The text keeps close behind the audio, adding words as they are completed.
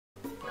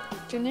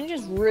Your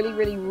ninja's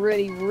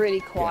really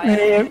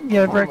quiet.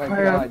 Yeah, very my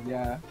quiet. God,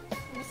 yeah.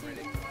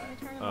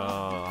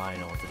 Oh, I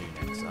know what to do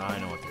next. I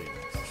know what to do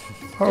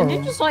next. The Oh.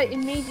 ninja's like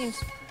in medium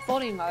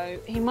body mode.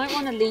 He might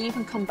want to leave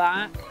and come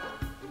back.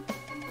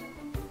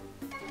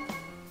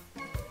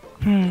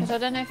 Because I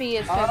don't know if he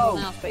is for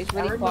everyone else, but he's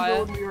really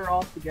quiet. When we were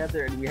all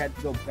together and we had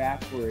to go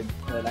backwards,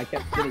 but I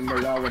kept getting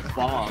Morel with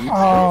bombs.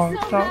 Oh,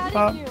 so mad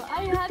at you.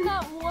 I had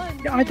that one.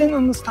 Yeah, I didn't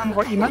understand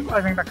what you meant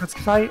by going backwards,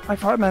 because I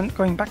thought it meant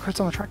going backwards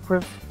on the track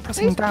with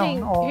pressing Who's down,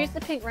 pink? or... Who's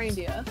the pink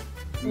reindeer?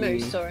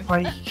 Moose, sorry.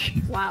 Like...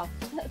 Wow.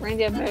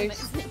 Reindeer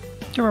moose.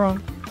 You're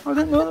wrong. I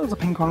didn't know there was a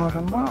pink one with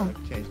him, wow.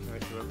 Change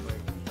character real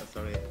quick.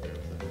 Sorry.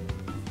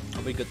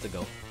 I'll be good to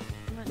go.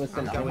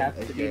 Listen, I going have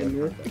to be the again.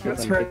 moose because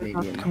That's I'm right,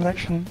 Canadian.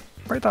 connection.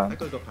 Right I there.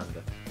 gotta go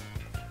panda.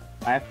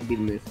 I have to be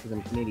the moose because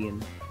I'm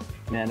Canadian.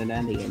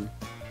 Canadian.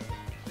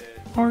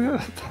 Oh,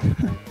 yeah.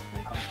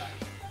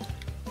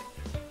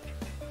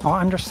 Oh,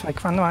 I'm just like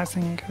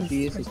randomizing, because...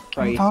 Jesus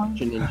Christ,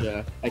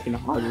 Ninja. I can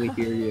hardly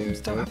hear you. I'm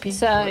still happy.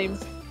 Same.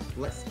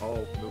 Let's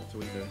all move to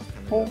either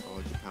Canada Oh.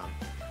 or Japan.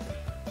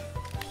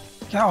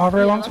 Yeah, I really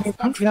Yeah, want to move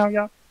country now,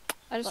 yeah.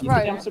 I just You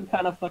wrote. think I'm some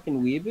kind of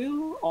fucking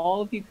weeaboo?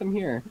 All of you come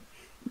here.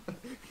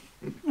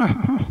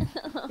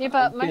 Yeah,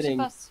 but most Kidding.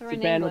 of us are in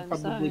Japan England,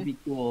 would probably so... be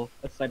cool,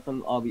 aside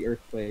from all the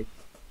earthquakes.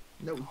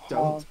 No, Oh,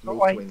 don't but move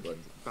like- to England.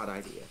 Bad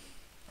idea.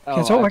 Oh,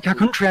 It's not like a actually,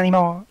 country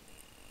anymore.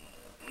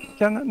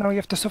 Yeah, no, you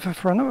have to suffer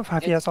for another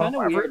 5 years It's or kind of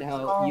whatever. weird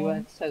how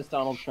US has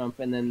Donald Trump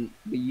and then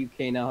the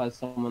UK now has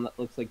someone that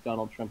looks like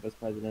Donald Trump as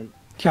president.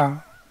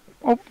 Yeah.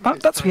 Oh,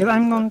 that's weird,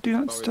 I'm on Do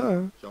Not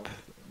Disturb.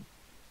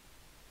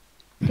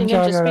 Can you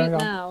Yeah, just yeah, speak yeah.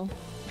 now?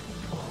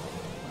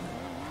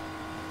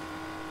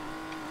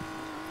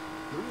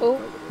 Oh,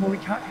 Well, we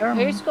can't hear him.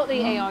 who's got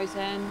the AIs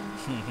in?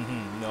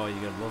 No, you're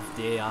gonna love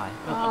the AI.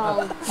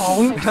 Oh,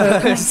 Oh,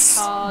 Lucas.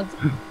 hard.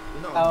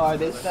 Oh, are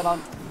they set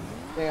on?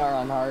 They are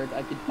on hard.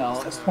 I could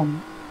tell. This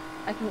one.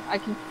 I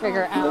can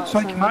figure it out. Looks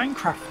like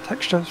Minecraft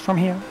textures from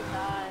here.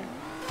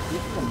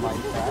 This is a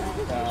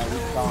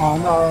Minecraft. Oh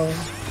no.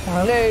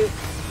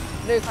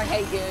 Luke, I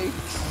hate you.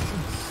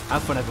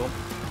 Have fun, everyone.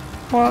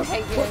 What?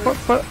 hate you.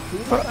 But, Who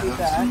did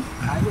that?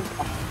 I was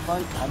up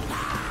front. I was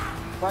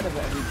in front of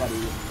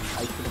everybody. I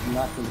should have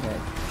not been hit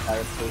by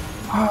a person.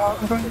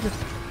 I'm going to just...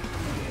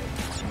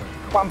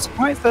 Well, I'm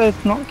surprised they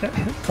did not get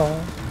hit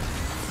though.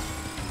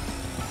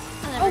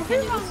 Oh, who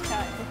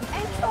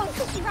Everyone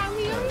just ran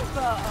me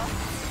over.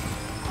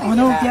 Oh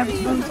no, Yeah. yeah,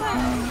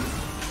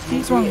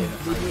 these ones.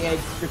 Mini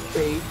eggs for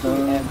Kate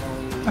and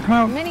Emily. I don't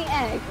know. Mini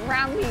egg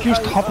ran me You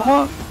just over. top her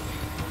up?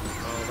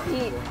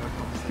 He,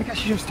 I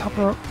guess you just top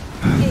her up.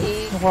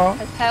 he What?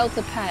 has failed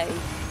to pay.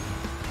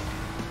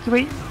 So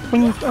wait,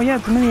 when you... Oh yeah,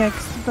 the mini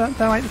eggs, they're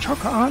like the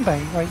chocolate, aren't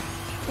they? Like,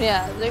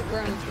 Yeah, Luke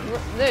has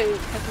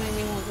made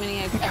me want mini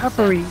eggs. the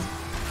Cadbury.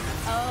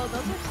 Oh,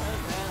 those are so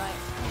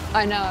good.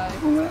 I know.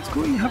 Oh, that's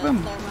cool, you have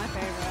them. They're my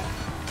favorite.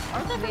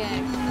 Are they from Yeah.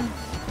 the UK?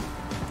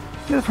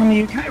 They're from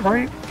the UK,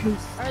 right? Because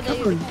Are they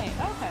Cadbury. UK?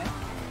 Okay.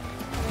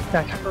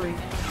 Yeah, Cadbury.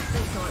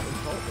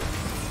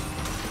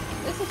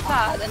 This is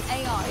bad, and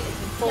AI is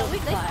in full Yeah, they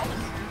play. call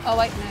them. Oh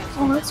wait, no.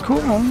 Oh, that's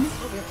cool, man.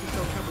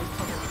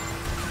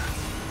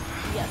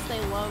 Yes, they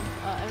love,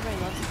 everybody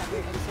loves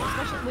Cadbury eggs here.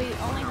 Especially, we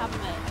only have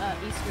them at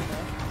Easter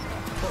though.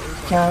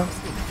 Yeah,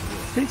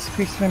 it's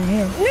pretty slim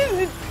here.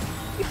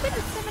 You said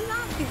it's 7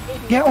 hours, you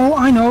idiot. Yeah, oh,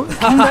 I know.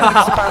 Kinder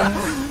Eggs band.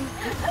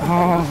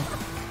 Oh.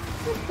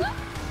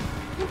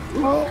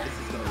 Oh,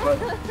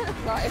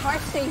 Right, if I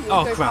see you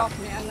Oh, go crap. past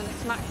me, I'm gonna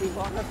smack you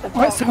one of the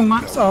oh, it's 7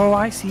 maps. Oh,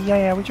 I see.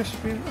 Yeah, we just...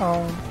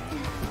 Oh.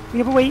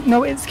 Yeah, but wait,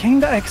 no, it's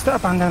Kinder Eggs that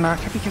abandon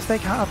America because they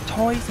can't have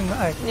toys in the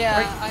egg. Yeah,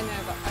 Right? I know,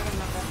 but I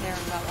remember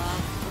hearing about that.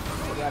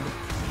 Yeah, but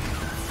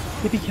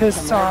Yeah, because,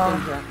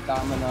 Americans aren't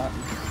dominant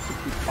and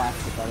keep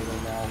plastic out of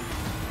their mouths.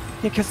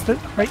 yeah, because the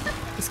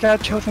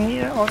scared children eat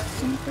it or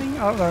something.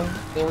 I don't know.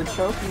 They were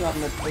choking on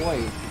their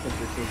toys because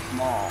they're so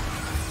small.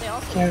 They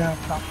also, Yeah, well, I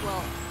guess I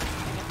should,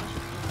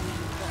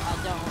 but I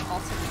don't,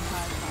 also make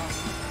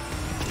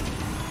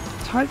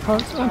Tide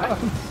Pods.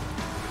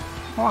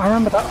 Oh, I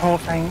remember that whole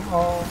thing.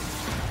 Oh.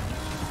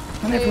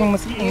 When everyone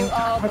was eating You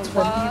are Tide Pods the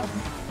for worst.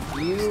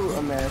 You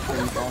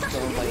Americans also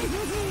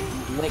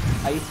lick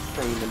ice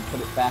cream and put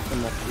it back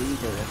in the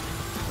freezer.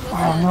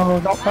 Oh no,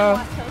 not I'm bad.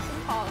 lactose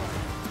intolerant.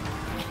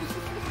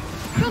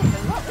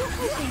 Jonathan, what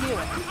place are you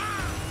in?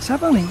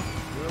 7.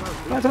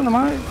 I don't know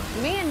why.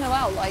 Me and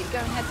Noel, like,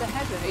 going head to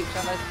head with each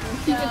other.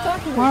 Keep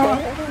attacking Wow,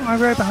 each other. am I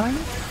right behind?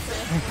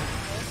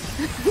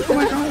 Oh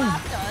my god.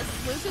 Laughed us.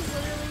 Luke is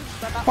literally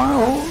about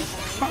Wow.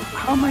 to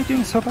How am I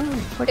doing so bad?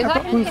 Like, Is I've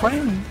that got blue him?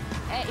 flame.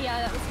 Yeah,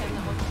 that was him.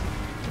 That was him.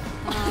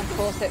 Oh, of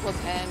course it was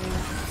him.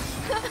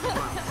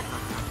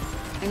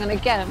 I'm gonna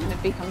get him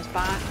if he comes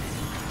back.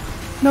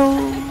 No.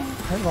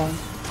 Right wrong. I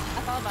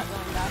thought about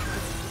going back.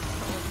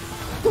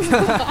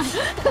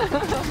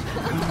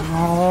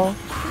 Oh.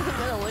 I'm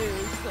gonna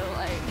lose, so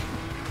like.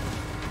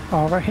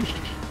 Alright.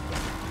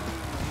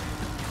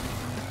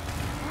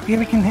 Yeah,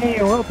 we can hear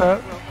you a little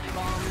bit.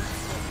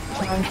 Bombs.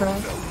 Try and try.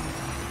 Walls.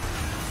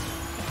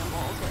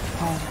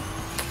 Oh.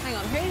 Hang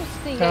on, who's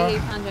the Yeah. Yay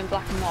Panda in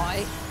black and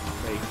white?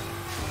 Me.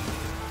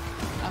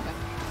 Okay.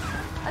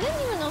 I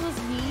didn't even know this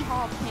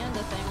Yeehaw Panda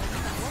thing was a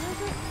thing. What is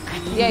it?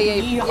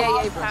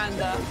 Yay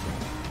Panda.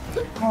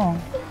 Oh,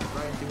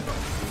 Ryan, do not.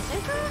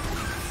 Is it?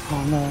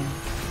 oh no.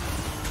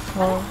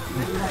 Oh,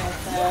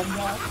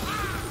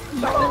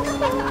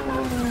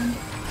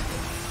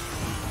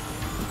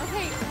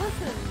 Okay,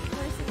 listen.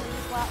 Recently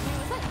slapped me.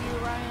 Was that you,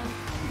 Ryan?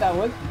 That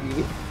was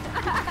me.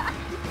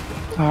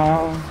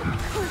 oh. Of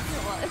course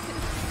it was.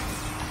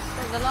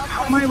 So the last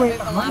How person am I to way move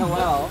the behind? lamp.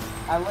 Noel,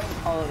 I wouldn't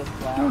call it a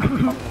slap. I'd call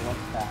it a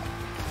what's that?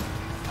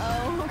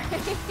 Oh, okay.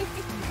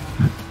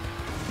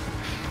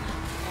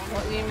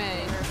 What do you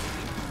mean?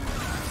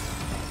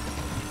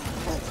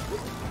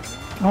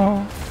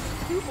 Oh,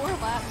 2 more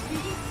laps. You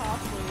just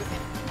cross loop.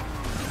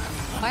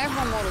 I have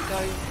one more to go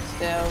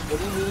still. What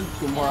do you mean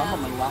 2 more? I'm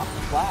on my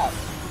last lap.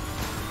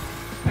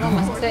 I'm on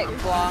my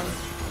 6th one.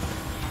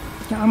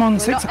 yeah, I'm on We're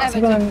 6 not out of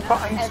ever 7, doing but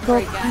that I'm ever still.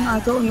 again. I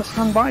don't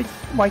understand why.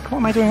 Like, what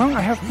am I doing wrong?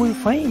 I have blue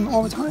flame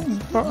all the time,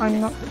 but I'm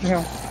not. You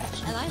know,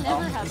 And I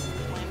never had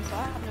blue flame, so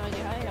I have no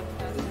idea how you have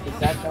a Is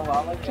that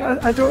Noel again?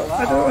 I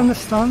don't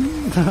understand.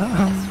 Swear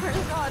to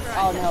God, right?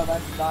 Oh no,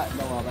 that's not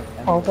Noel, that's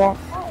Emily. Oh, what?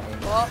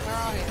 What? Where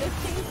are you?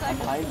 15 seconds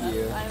behind left.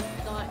 you.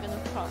 I'm not gonna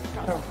cross the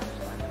finish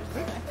line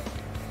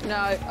today. No,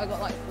 I got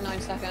like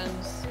 9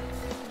 seconds.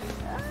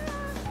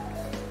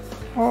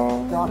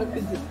 Oh,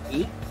 Jonathan's an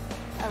 8?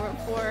 I wrote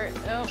 4.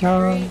 Oh,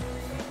 Yeah.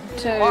 3.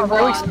 2, Oh,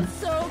 really? 1. I was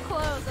so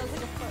close. I was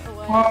like a foot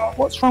away.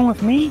 what's wrong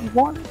with me?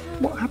 What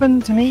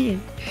happened to me?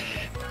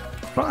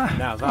 But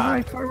Now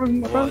I that thought it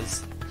wasn't about.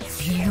 was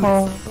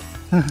Oh,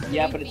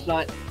 Yeah, but it's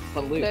not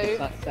the loop, No. it's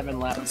not 7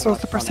 laps. So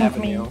it's the on percent for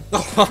me. Avenue.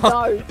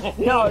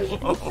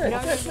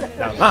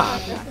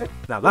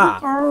 now that.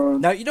 oh,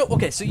 Now you know.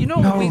 Okay, so you know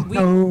No, we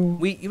no.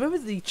 you remember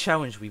the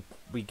challenge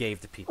we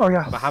gave the people Oh,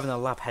 yeah. about having a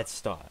lap head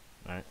start,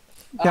 right?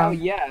 Yeah. Oh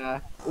yeah.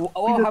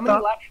 Oh, We did how many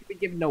that. laps should we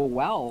give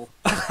Noel?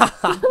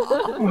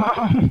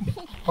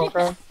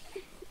 okay.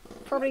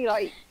 Probably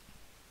like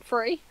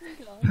 3.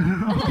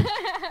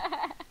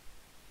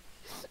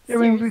 Yeah,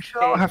 we should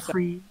all Okay, have so-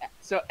 3.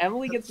 So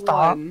Emily gets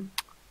Stop. 1.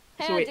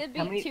 Hey, So I wait, did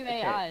how beat many- 2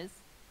 okay. AIs.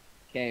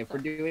 Okay, if we're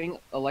doing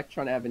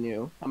Electron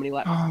Avenue, how many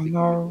laps? Oh, is it no.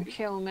 gonna be?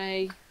 Kill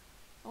me.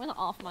 I'm gonna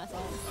off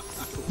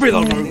myself. How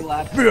many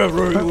laps?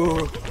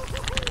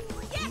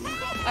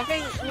 I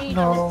think me,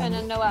 No. Jonathan,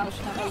 and Noel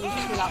should have at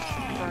least 2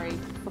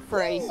 laps for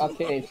free.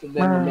 Okay, so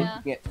then we're Yeah.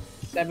 making it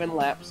 7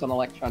 laps on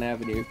Electron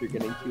Avenue if you're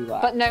getting 2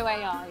 laps. But no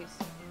AIs.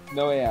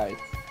 No AIs.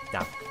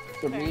 Damn.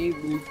 So me,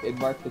 Luke, and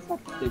Marcus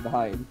have to stay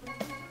behind.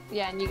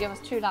 Yeah, and you give us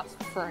 2 laps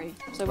for free.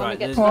 So when we Right,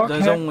 get there's, to Oh,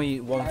 there's okay. only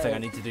one thing I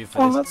need to do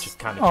for Oh, this that's. just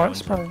kind Oh, of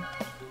it's challenge.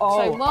 probably.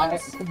 Oh,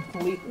 once- I'm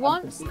completely the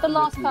last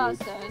with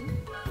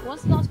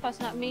you.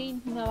 person that me,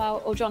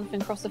 Noel, or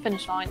Jonathan cross the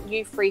finish line,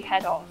 you 3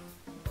 head off.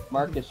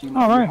 Marcus, you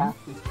Alright. have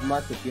to.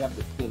 Marcus, you have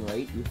the skin,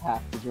 right? You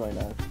have to join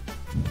us.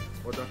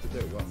 What do I have to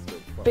do? What's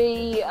the...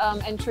 Be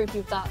entropy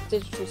with that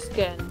digital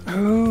skin.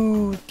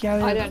 Oh,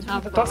 yeah. I don't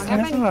have That's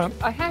that. isn't it?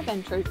 I have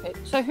entropy.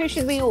 So who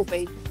should we all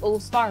be? All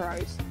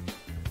Spyros.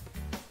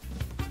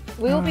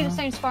 We all be the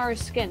same Spyro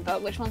skin,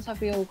 but which ones have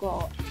we all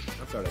got?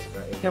 I'm sorry,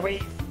 that is... Yeah,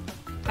 wait.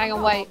 Hang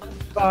on, wait.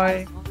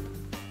 Bye.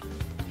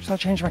 Should I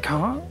change my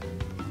car?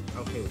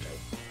 Okay, okay.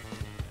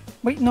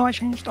 Wait, no, I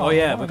changed. Oh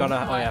yeah, we gotta. Oh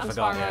Right, yeah, I I'm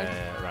forgot. sorry.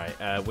 Yeah,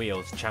 right.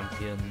 Wheels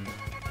champion.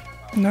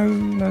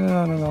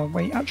 No.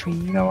 Wait, actually,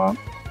 you know what?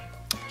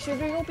 Should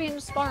we all be in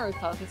the Spyro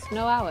Club? It's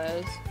no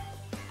hours.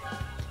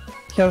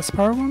 Yeah, the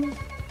Sparrow one?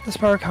 The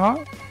Sparrow car?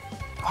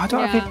 Oh, I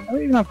don't Yeah.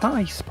 even have that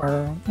Ice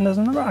Sparrow. And there's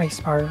another Ice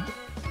Sparrow.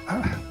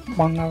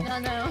 One now. No,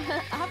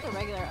 I have the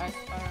regular Ice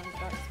Sparrow and the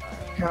Dark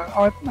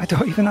Sparrow. Yeah, I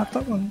don't even have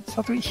that one.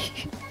 Sadly.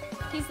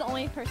 He's the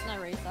only person I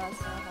race as,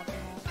 so I have him.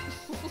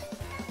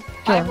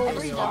 I've Yeah. all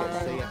Every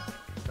Spyro. day.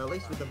 At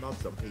least with the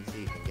mods on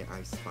PC, you can get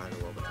Ice Spiral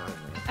all the time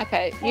now.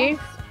 Okay,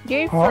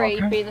 you Oh, 3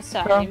 okay. be the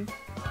same.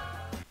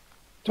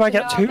 Do I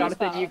get No, two? Jonathan-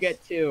 Jonathan, you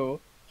get 2.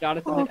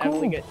 Jonathan Oh, and Emily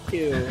cool. get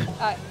 2.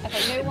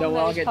 Okay, no one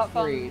Noel knows gets apart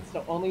from- 3.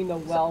 So only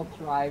Noel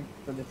drives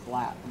for this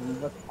lap.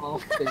 And let's all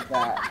say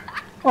that.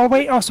 Oh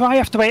wait, oh so I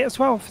have to wait as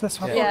well for this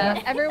one. Yeah,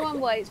 Okay. everyone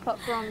waits but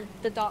from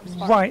the Dark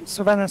Sparrow. Right,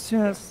 so then as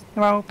soon as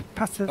Noel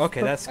passes. Okay,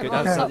 the- that's good.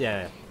 Okay. That's, Okay.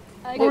 yeah,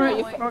 I Luke, Alright,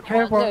 are you,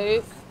 okay, well.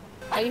 Luke,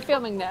 are you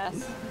filming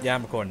this? yeah.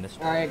 I'm recording this.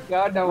 Alright,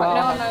 go Noel.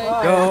 No, have no.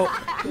 fun. Go.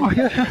 Oh,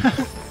 yeah.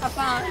 Have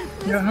fun.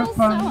 This Yeah, have feels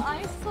fun. so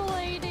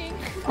isolating.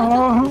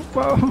 Oh,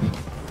 well.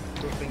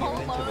 All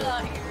alone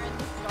out here in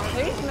the dark.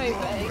 Who's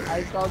moving?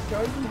 I shall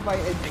join you by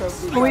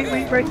entropy. Oh, wait, where are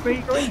you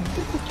going?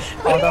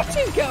 Where are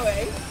you two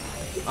going?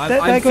 They're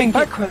going thinking,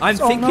 backwards. I'm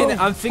Oh, thinking. no.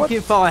 I'm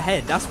thinking far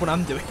ahead. That's what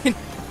I'm doing.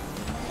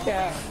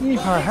 Yeah. You need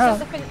power Sit help.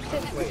 next to me.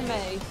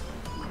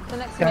 Sit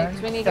next to me Yeah,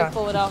 because we need yeah. you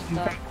forward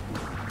after.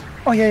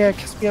 Oh, yeah,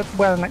 because we have,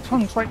 well, the next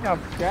one's right now.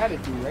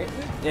 Strategy, right?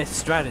 It's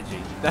strategy.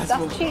 That's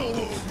That's what.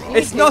 cheating.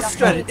 It's not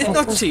strategy. It's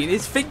not cheating.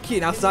 It's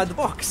thinking outside the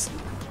box.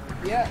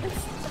 Yeah.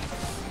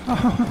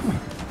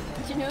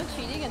 Did you know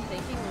cheating and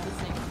thinking were the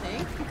same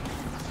thing?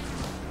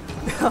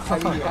 I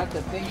mean, you have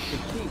to think to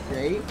cheat,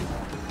 right?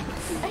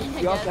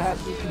 You also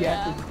have to, you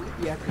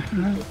have to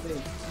think to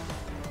think.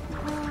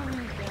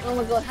 Oh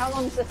my god, how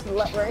long is this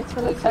race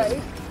gonna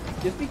take?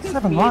 Just because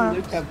 7 me and laps.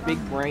 Luke have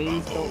big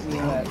brains don't mean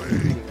that we're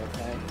cheating,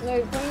 okay?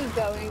 No, where are you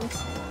going?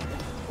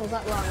 Was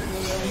that wrong?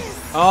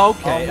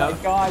 Okay. Oh my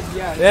god,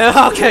 yes.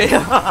 Yeah, okay.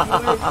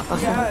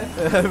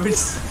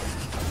 Yes.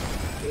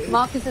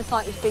 Marcus is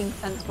like just being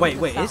sensible. Wait, to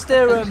wait, start is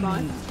there, the finish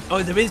line.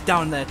 oh, there is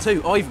down there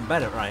too. Oh, even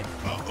better, right?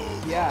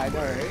 Yeah, I know,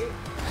 right?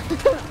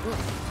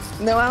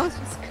 No, I was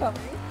just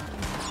coming.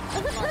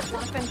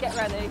 Marcus, get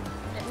ready.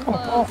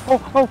 Oh.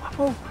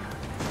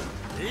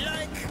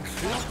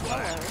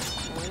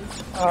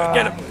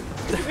 Get him.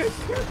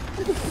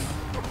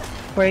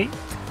 Wait.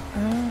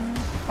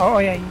 Oh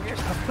yeah, you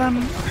just have them.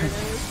 Okay.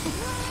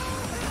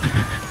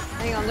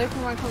 Hang on, Luke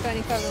and Ryan can't go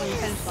any further on the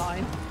finish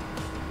line.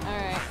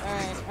 Alright.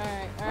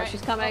 Right,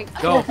 she's coming.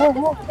 Go.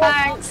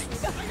 Thanks!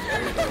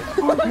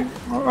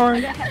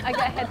 Alright. I get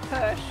a head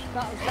push.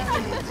 That was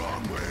definitely...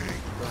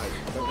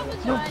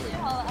 No idea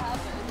how that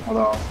happened. Hold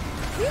on.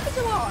 Neither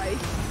do I.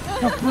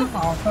 No. So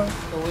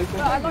Luke,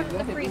 But I like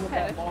the free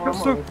push.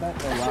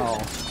 wow.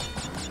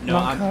 No,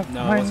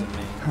 no, it wasn't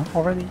me.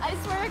 Already. I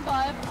swear to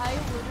God, I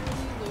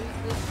literally lose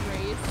this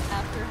race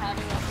after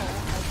having a whole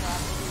head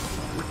lap.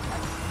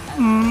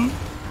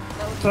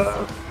 That would be so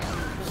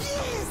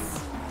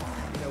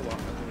You know what?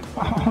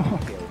 I'm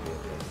gonna kill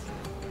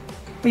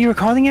this. Are you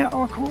recording it?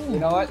 Oh, cool. You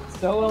know what?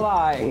 So will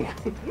I.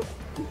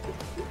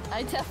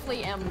 I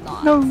definitely am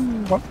not. No.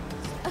 What?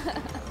 You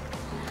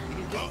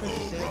can just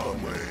press circle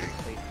and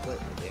they split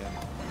at the end.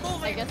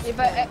 I guess Yeah,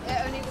 but it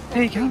only would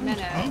Hey, take 3 can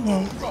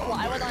minutes. But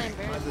why would I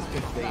embarrass Mine's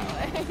just myself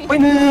that way? Wait,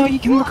 no. You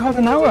can record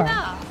an hour.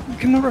 Nah. You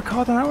can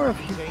record an hour if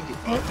you. Change it.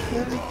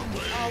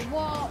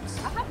 What?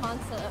 I have mine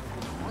set up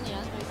for 20,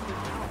 that's what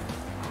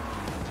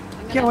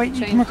you Yeah, wait.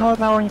 You can record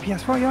an hour on your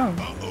PS4. Yeah.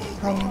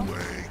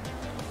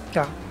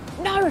 Yeah.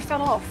 No, it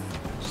fell off.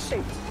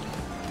 Shoot.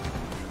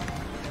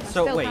 So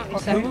Still wait, can't be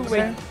okay.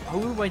 safe. who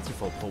are we waiting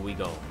for before we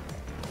go?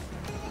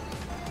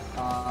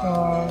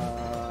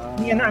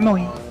 Me and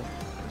Emily.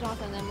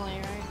 Jonathan and Emily,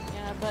 right?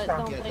 Yeah, but Yeah.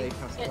 don't Yeah, they they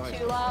pass get twice.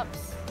 2 laps?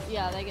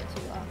 Yeah, they get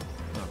 2 laps.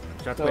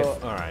 So-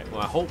 Alright,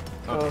 well I hope.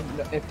 So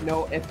Okay. if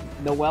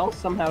Noel's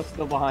somehow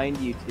still behind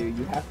you two,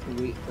 you have to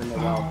wait for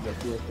Noel to get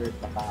to her third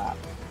lap.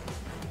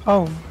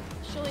 Oh.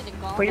 Surely the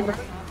golf Wait.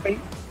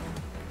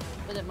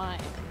 but it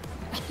might.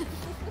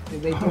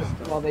 They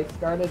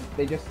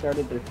just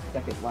started their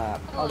second lap.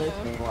 Oh, there's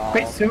Noel.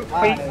 Wait. So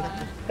Hi. wait.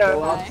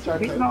 Noel Hi.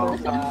 started Wait. her No.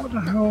 third lap. What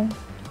the hell?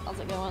 How's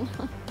it going?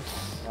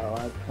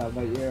 Oh, how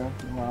about you?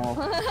 Well,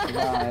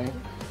 bye.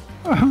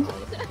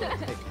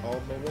 Take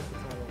all my water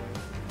time away.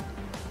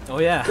 Oh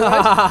yeah. Oh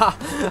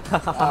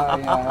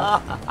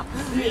yeah.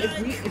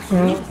 If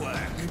the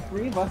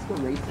 3 of us were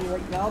racing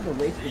right now, the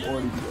race would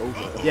already be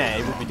over. Yeah,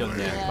 it would be done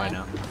there by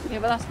now. Yeah,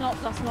 but that's not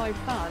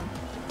fun.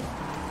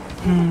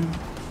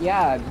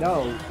 Yeah,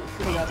 no.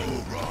 Sitting at the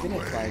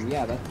finish line,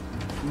 yeah, that's I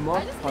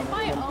most just fun. did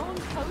my own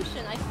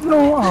potion. I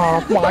No.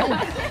 Oh. Why? know.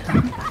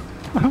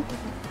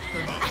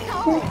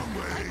 Like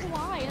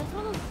why? That's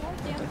one of those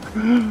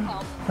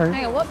goddamn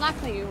Hang on, what lap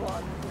are you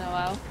on,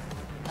 Noel?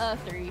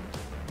 3.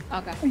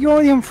 Okay. You're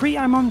only on 3.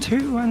 I'm on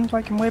 2, and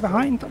like I'm way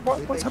behind.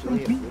 What's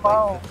happening to me?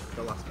 Wow.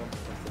 The last one.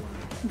 That's the one.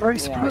 Very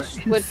Yeah.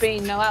 split. Would be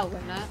Noel,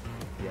 wouldn't it?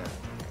 Yeah.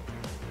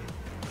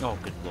 Oh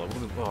good lord.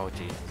 Oh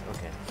jeez.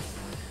 Okay.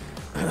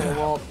 Okay,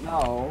 well,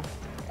 no.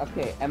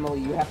 Okay, Emily,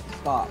 you have to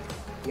stop.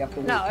 You have to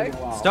wait No. for a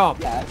while. Stop.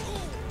 Yes.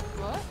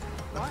 What?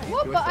 Why?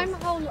 What? Do But it I'm a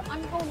whole lap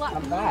I'm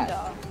behind back.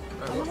 her.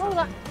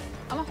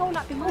 I'm a whole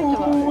lap behind her. Oh You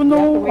have to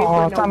no. wait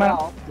Oh for damn it.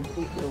 Noel to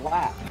complete your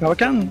lap. Go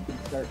again. You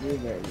can start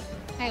moving.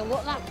 Hang on,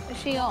 what lap is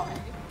she on?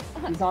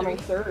 She's on her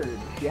third.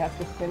 She has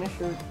to finish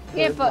her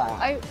Yeah, third but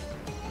lap.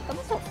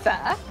 that's not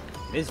fair.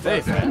 It's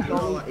very fair. It's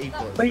all like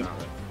equal at the Wait.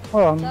 start.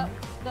 Hold on.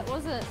 That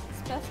wasn't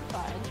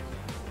specified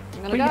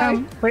I'm gonna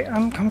go. Wait,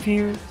 I'm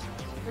confused.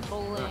 for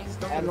bowling.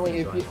 Emily,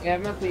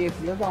 if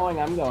you're going,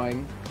 I'm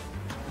going.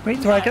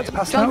 Wait, do I get to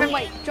pass now? Jonathan,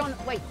 wait, John,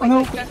 wait, Oh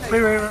no, don't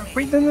move.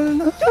 wait,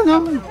 no.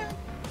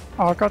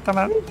 Oh god damn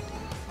it.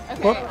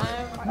 Okay, What? I'm.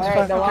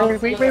 Alright, Noel.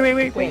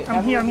 Wait,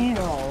 I'm here. Emily,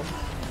 go. Alright,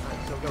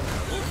 so go now.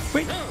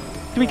 Wait,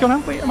 do we go now?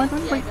 Wait, am I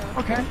going? Wait,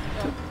 okay. You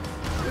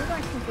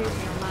guys confuse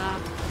me on that.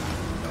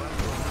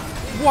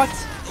 What?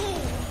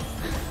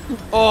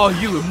 Oh,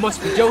 you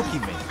must be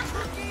joking me.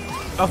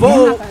 Of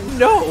all,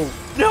 no.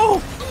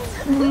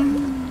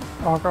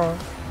 Oh god.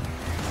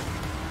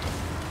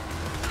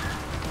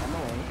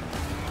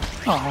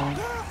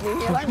 Oh, You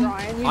hear that,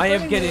 Ryan? You I am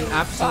really getting mean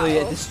absolutely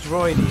foul.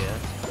 destroyed here.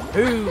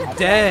 Who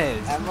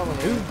dares?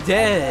 Who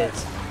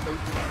dares?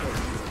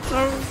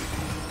 oh.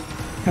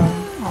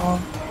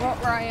 What,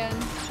 Ryan?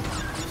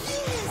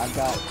 I've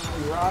got 2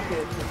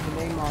 rockets with the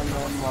name on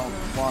them, well,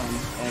 1,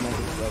 and I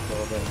just broke a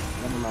little bit.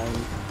 Never mind.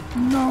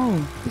 No,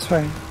 this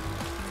way.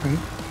 Wait.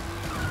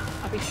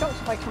 I'd be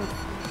shocked if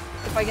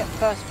I get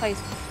first place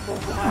for a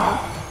while.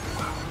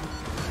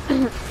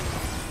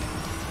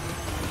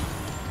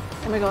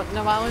 Oh my god,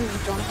 Noel and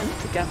Jonathan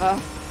together.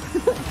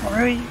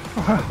 Alright.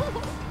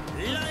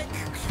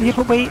 Yeah,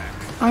 but wait,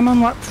 I'm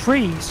on lap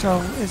 3, so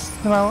is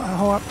Noel a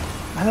whole lap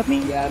ahead of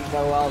me? Yeah,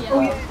 Noel, Yeah. Oh,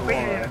 got yeah, 4. wait,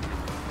 yeah.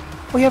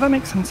 Oh yeah, that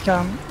makes sense,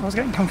 yeah. I was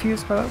getting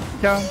confused, but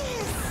yeah.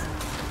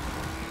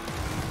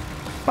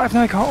 But I've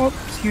now caught up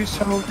to you,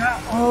 so yeah.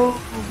 Oh,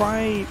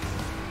 right.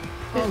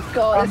 Oh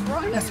god, it's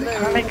right Yes, in it the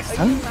kind of makes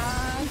sense.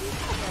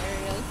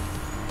 Hilarious.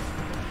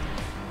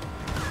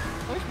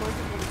 I wish more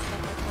people would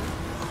step like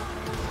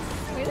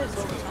We do this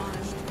all the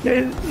time. Yeah,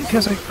 it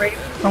feels like great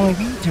only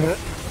we do it.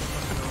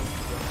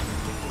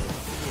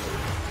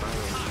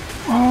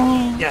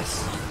 Oh,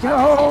 Yes. yeah,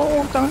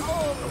 oh, don't.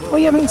 Oh,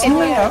 you haven't seen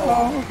it yet?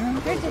 Oh, okay.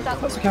 Who did that?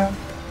 That's okay.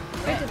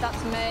 Who did that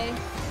to me? I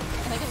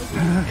think it was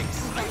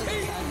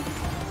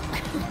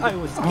I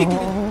was thinking.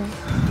 Oh.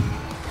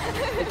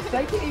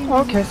 Exciting!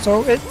 Okay,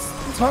 so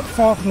it's not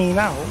far for me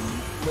now.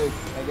 Look,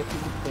 I guess you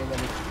could say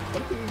that it's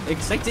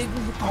Excited.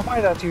 Oh, why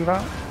did I do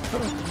that? Oh,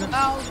 the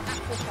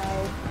actual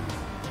show.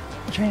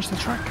 Change the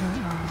track.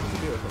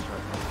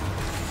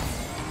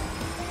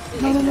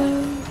 No, no,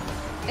 no.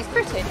 It's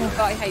pretty, but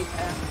I hate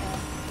it.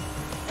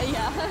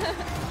 yeah.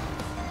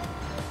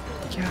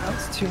 Yeah,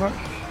 that's too much.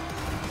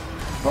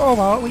 But oh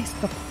well, at least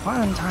the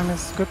plan time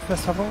is good for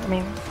this level. I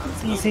mean,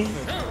 it's easy.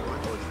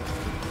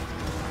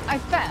 I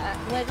bet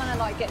we're gonna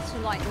like get to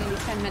like nearly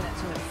 10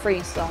 minutes and it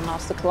freestyle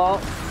master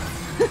clock.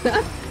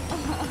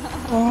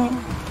 Oh,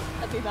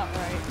 That'd be about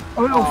right.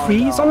 oh, it'll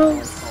freeze on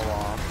us?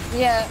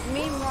 Yeah,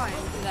 me and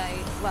Ryan today,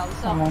 well,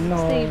 this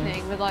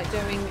evening, were like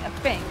doing a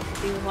thing because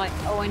he was like,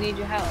 oh, I need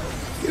your help.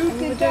 And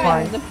we were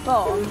doing the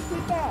bomb.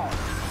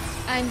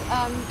 And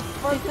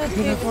because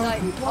it was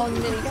like on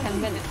nearly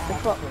 10 minutes, the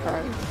clock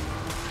broke.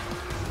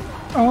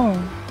 Oh.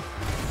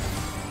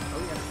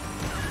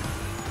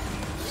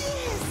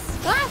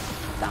 Ah!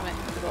 Damn it, I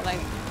forgot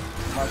like.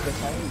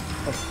 Marcus, I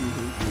fucking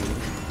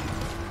hate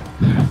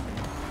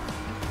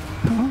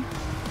Huh?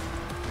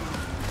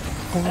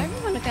 I don't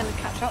think I'm going to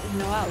catch up with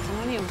Noel's, I'm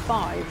only on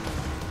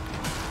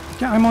 5.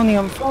 Yeah, I'm only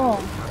on 4.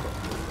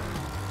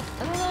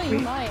 I don't know, you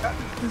might.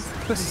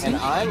 And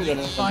I'm gonna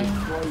destroy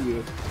you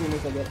as soon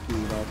as I get to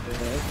you,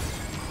 okay?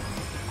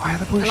 Why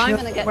the And bullshit? I'm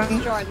going to get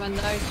destroyed when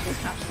those two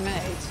catch me,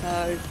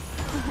 so...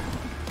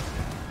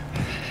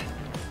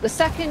 The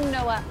second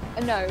John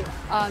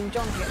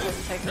hit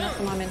was taken, that's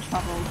when I'm in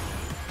trouble.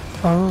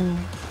 Oh.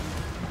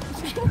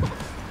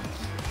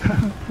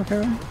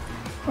 Okay.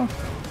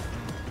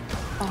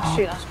 Oh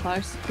shoot, that's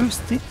close. Who's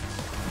the...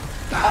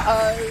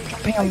 Uh-oh.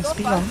 Jumping on the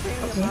speed on.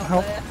 Doesn't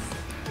help.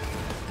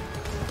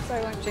 So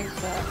I won't jinx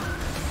it.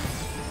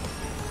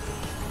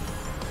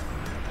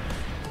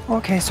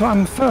 Okay, so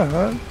I'm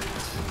third.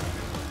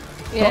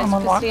 Yeah, I'm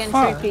on it's because the like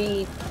 5.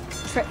 entropy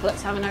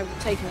triplets haven't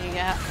overtaken you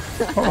yet.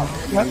 Oh,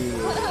 yep.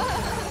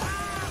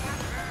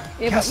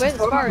 Yeah, Yes, but we're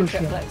the Spyro totally,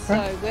 triplets, so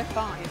right? we're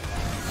fine.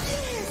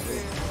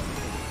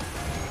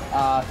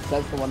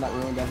 That's the one that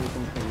ruined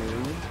everything for me.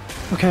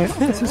 Okay,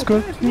 this is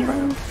good.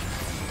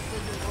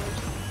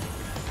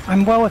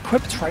 I'm well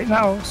equipped right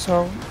now,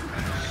 so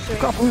I've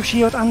got a blue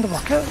shield and a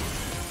rocket.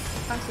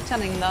 Thanks for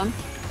telling them.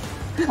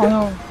 Oh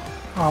no.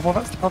 Oh, well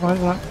that's the problem,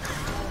 isn't it?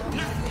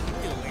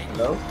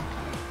 Hello?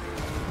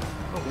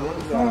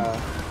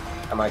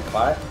 Am I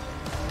quiet?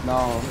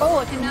 No. Oh,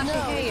 I can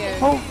actually hear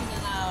you.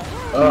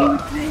 Oh,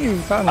 you,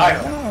 that nice.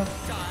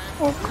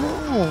 Oh,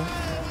 cool.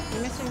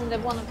 You're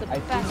missing one of the I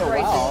best see the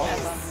races wow.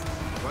 ever.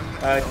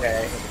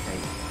 Okay.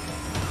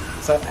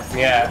 So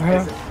yeah,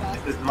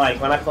 this is Mike.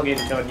 When I plug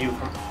into a new,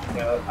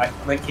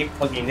 I keep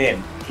plugging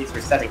in. It keeps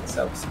resetting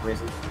itself for some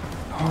reason.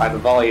 By the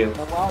volume,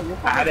 Oh, wow, you're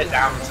I had it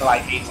down to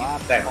like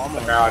 80%,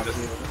 but now I just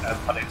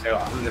put it to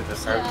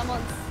 100%. Yeah, I'm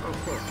on.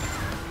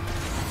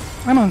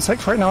 I'm on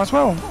 6 right now as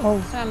well. Oh,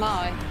 So am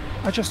I.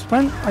 I just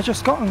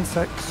got on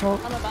 6, so I'm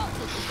about to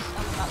be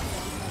on 7.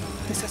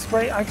 this is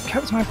great. I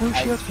kept my blue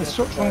shield for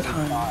such a long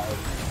time.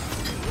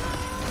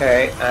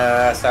 Okay,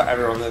 so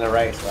everyone's in a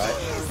race, right?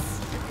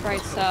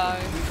 Right, so...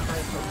 I'm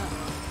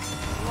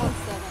on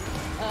 7.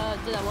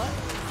 Did I what?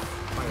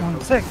 I'm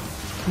on 6.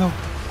 No. I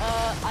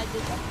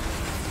did that.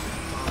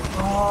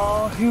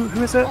 Oh, who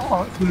is it?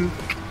 Oh, it's Luke.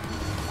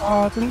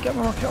 Oh, I didn't get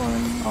my rocket on.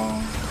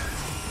 Oh,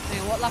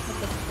 Hang on, what lap is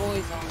the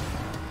boys on?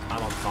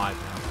 I'm on 5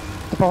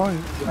 now. the boy.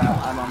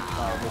 Yeah, I'm on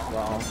 12 as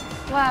well.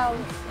 Well,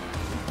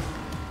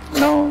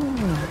 No.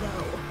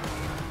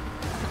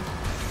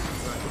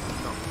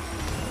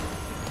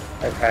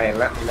 Okay,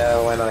 let me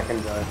know when I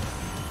can join.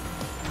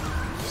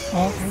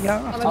 Okay,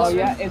 yeah. Oh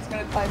yeah, it's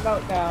gonna time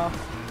out now.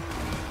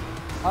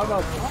 Oh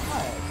no,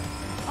 what?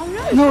 oh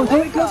no! No,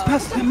 it goes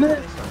past 10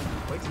 minutes.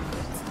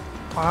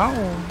 Wow.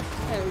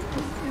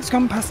 It's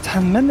gone past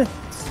 10 minutes.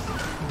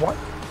 What?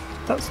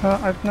 That's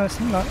not, I've never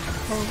seen that.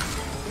 Oh.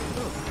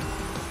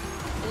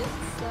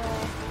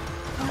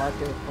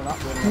 Marcus, we're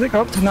not winning. Does it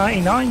go up to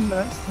 99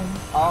 minutes then?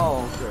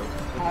 Oh.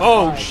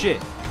 Oh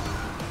shit!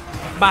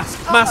 Mask,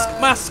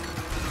 mask!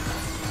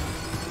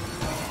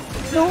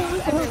 No.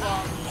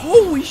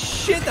 Holy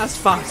shit, that's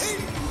fast!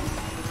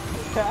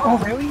 Oh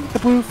really? The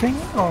blue thing?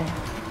 Oh.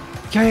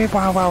 Okay,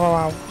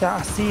 wow. Yeah,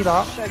 I see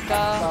that.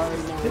 Sugar.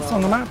 It's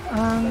on the map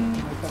and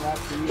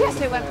Yes,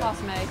 it went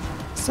past me.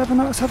 7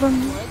 out of 7.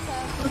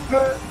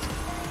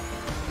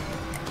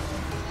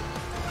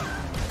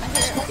 I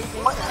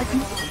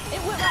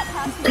It went right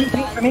past me,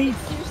 guys. For me. It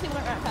seriously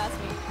went right past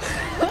me.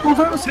 Oh,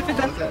 that was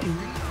evidently.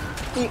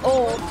 The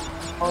orb.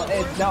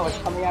 No, it's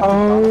coming out.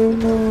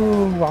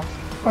 Oh.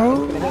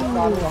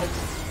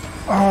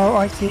 Oh,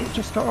 I see. It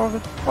just got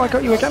over. Oh, I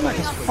got you again,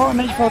 Marcus. Oh, I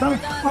made you fall down.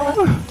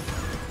 Oh,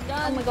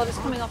 Oh my god, it's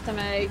coming after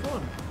me.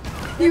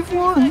 you've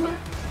won.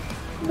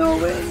 No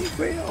way.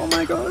 Wait, oh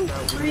my god.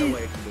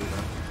 Wait.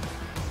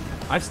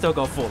 I've still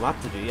got 4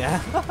 lap to do, yeah?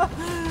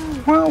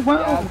 Wow.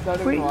 Yeah, so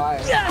do Wait. I.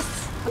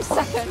 Yes! I'm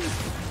second.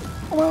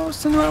 Well,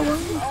 so now So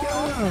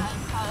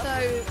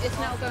it's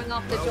now going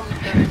after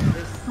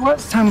Jonathan.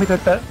 Last time we did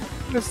that,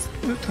 it was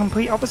the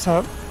complete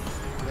opposite.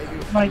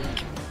 Like,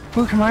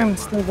 Luke and Ryan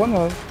still won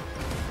us.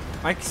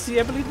 I can see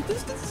Emily in the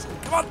distance.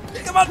 Come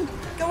on!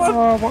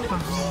 Oh, what the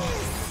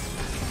hell?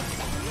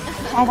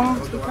 Oh, wow,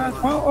 too bad.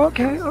 Well,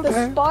 okay.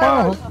 The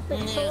Wow, spirals are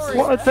victorious.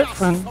 what a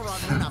difference.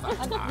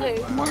 I got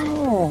Luke.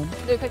 Wow.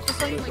 Luke, I just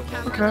saw you my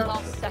camera in the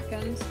last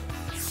second.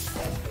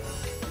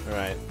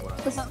 Alright.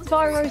 The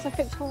spirals are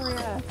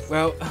victorious.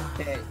 Well,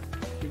 Okay,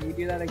 can you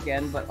do that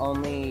again, but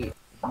only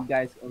you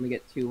guys only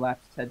get 2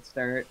 laps head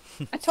start?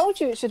 I told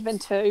you it should have been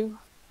 2.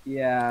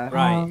 Yeah.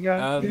 right.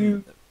 yeah.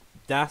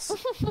 Das.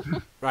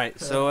 Right,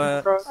 so,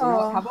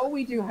 How about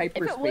we do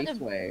hyperspace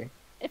way?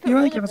 If You it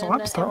only would give have us a been, lap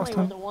then start last Emily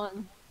time. would have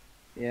won.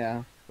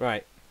 Yeah.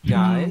 right.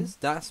 Guys,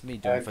 that's me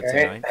done for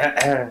tonight.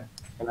 Can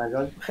I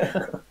join?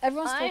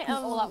 Everyone's I talking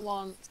am- all at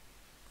once.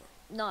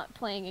 Not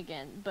playing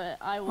again, but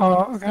I will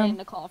Oh, okay. stay in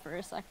the call for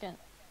a second.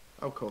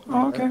 Oh, cool.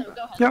 Oh, okay. So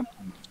go ahead. Yep.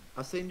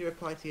 I'll send you a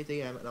reply to your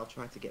DM and I'll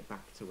try to get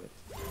back to it.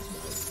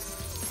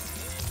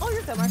 Oh,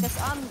 you're good, Marcus.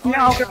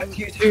 Yeah, I'll get back to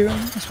you too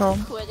as well.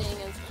 Quitting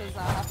is because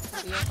I have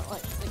to be up at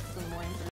like 6 in the morning.